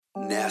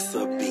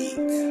NASA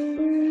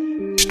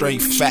beat.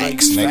 Straight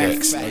facts,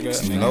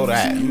 nigga. You know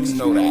that.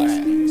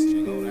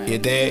 You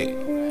dig?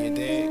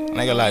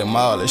 Nigga like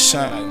Marley,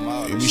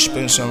 son. You be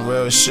spitting some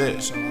real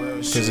shit.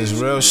 Cause it's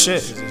real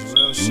shit.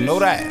 You know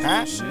that,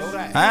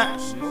 huh?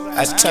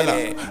 I tell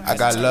her, I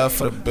got love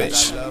for the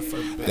bitch.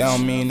 That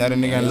don't mean that a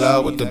nigga in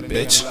love with the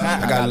bitch.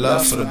 I got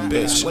love for the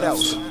bitch.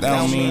 That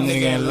don't mean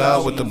nigga in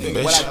love with the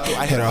bitch.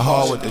 Hit her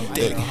hard with the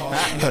dick.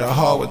 Hit her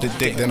hard with the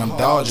dick, then I'm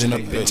dodging the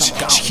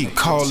bitch. She keep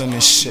calling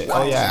this shit.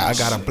 Oh yeah, I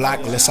got a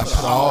blacklist, I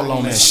put all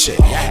on that shit.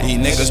 These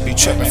niggas be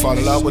tripping, fall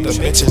in love with the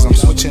bitches. I'm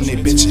switching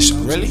they bitches.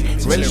 Really?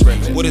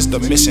 What is the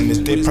mission? It's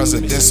dead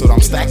presidential.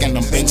 I'm stacking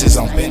them benches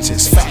on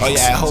benches. Oh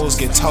yeah, hoes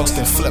get tossed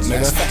and flipped,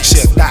 nigga. She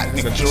a dot,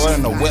 nigga.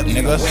 Jordan a whip,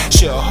 nigga.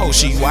 She a hoe,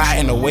 she wide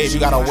in the wave. You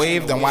got a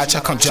wave, then watch her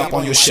come jump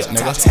on your shit,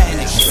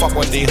 nigga. Fuck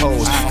with these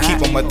hoes, keep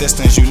them a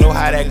distance. You know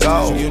how that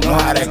go.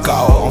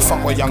 Don't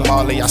fuck with young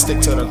Marley, I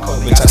stick to the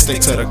code, bitch. I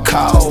stick to the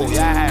code.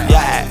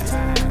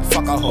 Yeah.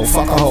 Fuck a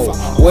hoe.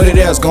 What it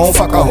is, gon'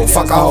 fuck a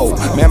hoe.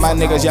 Man, my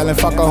niggas yelling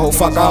fuck a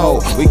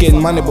hoe. We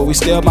getting money, but we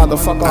still about to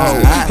fuck a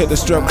hoe. Hit the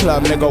strip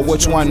club, nigga,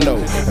 which one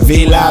though?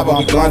 V Live,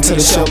 I'm going to the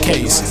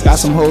showcase. Got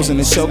some hoes in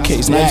the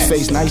showcase, nice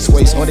face, nice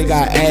waist. Oh, they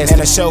got ass in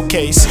the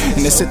showcase.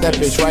 And they sit that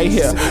bitch right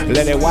here,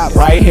 let it wop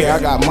right here. I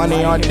got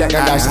money on deck,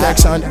 I got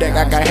stacks on deck.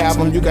 I can have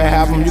them, you can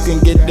have them, you can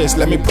get this.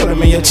 Let me put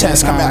them in your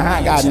chest. Come on,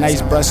 I got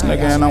nice breasts,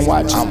 nigga, and I'm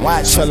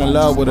watching. Fell in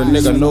love with a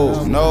nigga,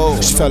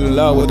 no. She fell in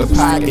love with the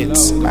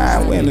pockets.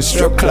 Man, we in the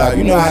strip club,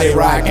 you know how they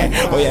rockin'.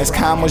 Oh yeah, it's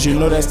commas, you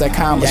know that's that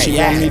comma. She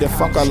want me to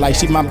fuck her like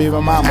she my baby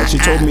mama. She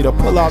told me to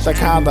pull off the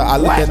counter. I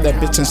looked at that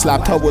bitch and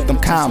slapped her with them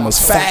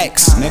commas.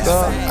 Facts,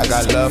 nigga. I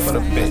got love for the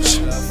bitch.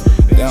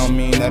 That don't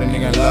mean that a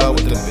nigga in love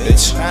with the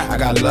bitch. I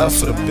got love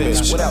for the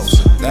bitch.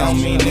 That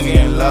don't mean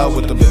nigga in love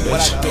with the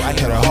bitch. I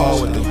hit her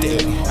hard with the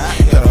dick.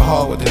 Hit her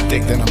hard with the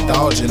dick, then I'm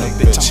dodging the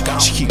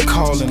bitch. She keep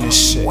calling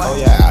this shit. Oh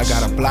yeah, I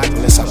got a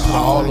blacklist, I put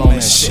all on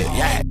this shit.